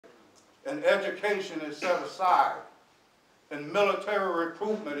and education is set aside, and military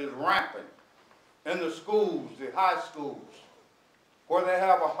recruitment is rampant in the schools, the high schools, where they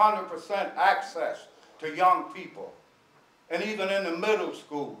have 100% access to young people, and even in the middle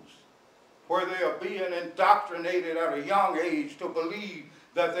schools, where they are being indoctrinated at a young age to believe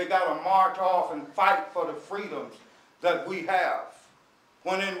that they got to march off and fight for the freedoms that we have,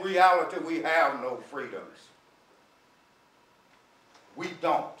 when in reality we have no freedoms. We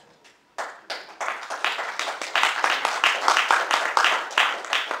don't.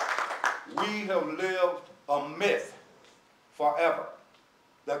 We have lived a myth forever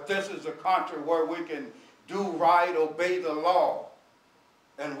that this is a country where we can do right, obey the law,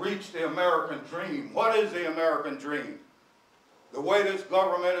 and reach the American dream. What is the American dream? The way this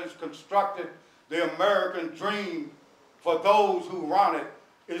government is constructed, the American dream for those who run it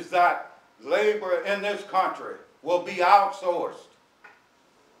is that labor in this country will be outsourced.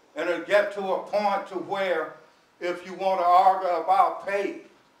 And it'll get to a point to where if you want to argue about pay,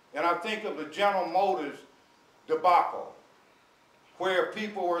 and I think of the General Motors debacle, where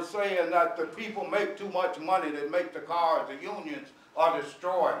people were saying that the people make too much money that make the cars, the unions are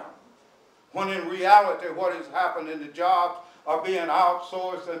destroying them. When in reality what has happened in the jobs are being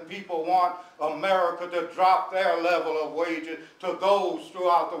outsourced, and people want America to drop their level of wages to those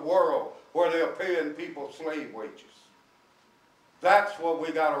throughout the world where they're paying people slave wages. That's what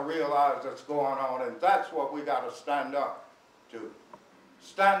we got to realize that's going on, and that's what we got to stand up to.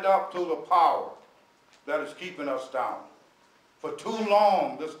 Stand up to the power that is keeping us down. For too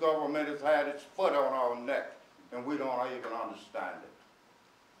long, this government has had its foot on our neck, and we don't even understand it.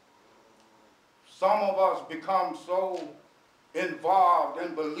 Some of us become so involved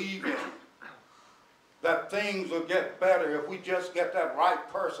in believing that things will get better if we just get that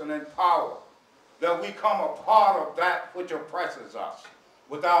right person in power, that we become a part of that which oppresses us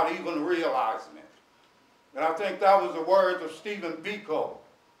without even realizing it. And I think that was the words of Stephen Biko,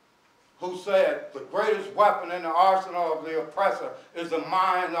 who said, the greatest weapon in the arsenal of the oppressor is the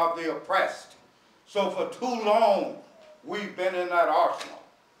mind of the oppressed. So for too long, we've been in that arsenal.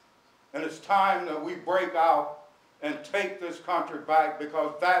 And it's time that we break out and take this country back,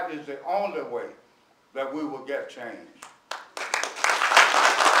 because that is the only way that we will get change.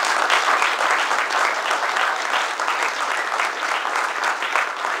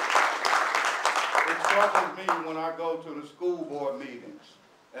 It troubles me when I go to the school board meetings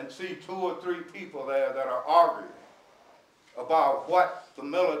and see 2 or 3 people there that are arguing about what the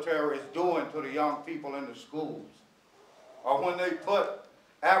military is doing to the young people in the schools. Or when they put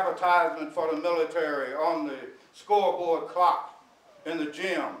advertisement for the military on the scoreboard clock in the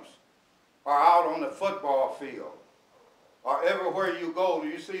gyms, or out on the football field, or everywhere you go,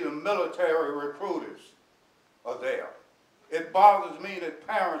 you see the military recruiters are there. It bothers me that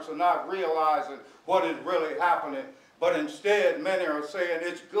parents are not realizing what is really happening, but instead many are saying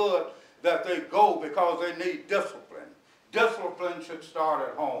it's good that they go because they need discipline. Discipline should start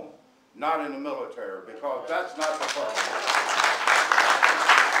at home, not in the military, because that's not the purpose.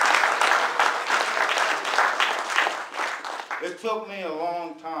 It took me a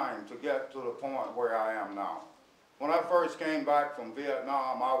long time to get to the point where I am now. When I first came back from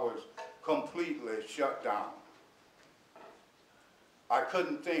Vietnam, I was completely shut down. I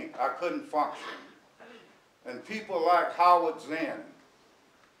couldn't think, I couldn't function. And people like Howard Zinn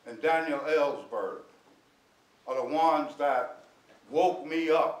and Daniel Ellsberg are the ones that woke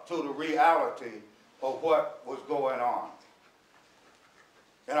me up to the reality of what was going on.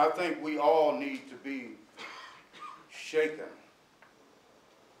 And I think we all need to be shaken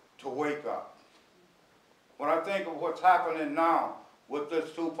to wake up. When I think of what's happening now with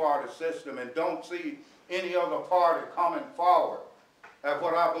this two-party system and don't see any other party coming forward at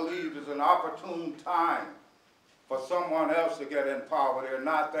what I believe is an opportune time for someone else to get in power, they're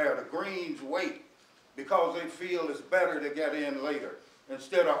not there. The Greens wait because they feel it's better to get in later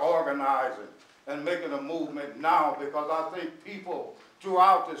instead of organizing and making a movement now, because I think people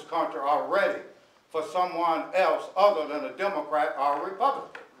throughout this country are ready for someone else other than a Democrat or a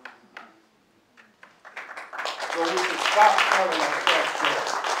Republican. So we can stop telling ourselves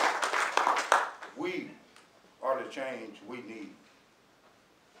that we are the change we need.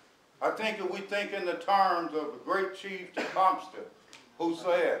 I think if we think in the terms of the great chief Tecumseh, who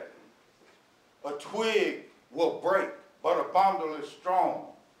said, a twig will break, but a bundle is strong.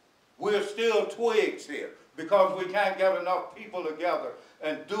 We're still twigs here because we can't get enough people together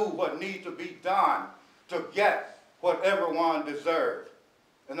and do what needs to be done to get what everyone deserves.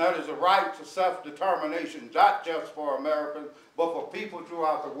 And that is a right to self-determination, not just for Americans, but for people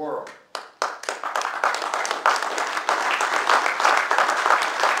throughout the world.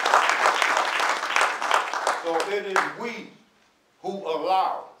 So it is we who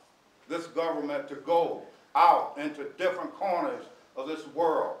allow this government to go out into different corners of this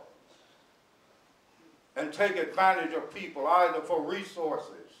world and take advantage of people either for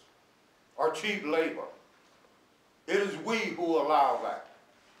resources or cheap labor. It is we who allow that.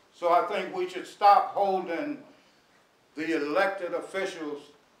 So I think we should stop holding the elected officials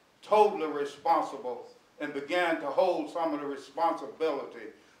totally responsible and begin to hold some of the responsibility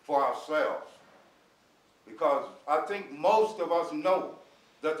for ourselves. Because I think most of us know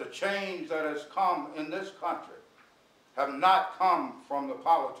that the change that has come in this country have not come from the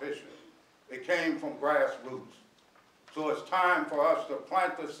politicians. It came from grassroots. So it's time for us to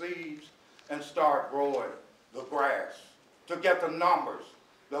plant the seeds and start growing the grass to get the numbers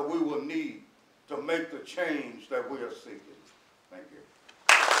that we will need to make the change that we are seeking. Thank you.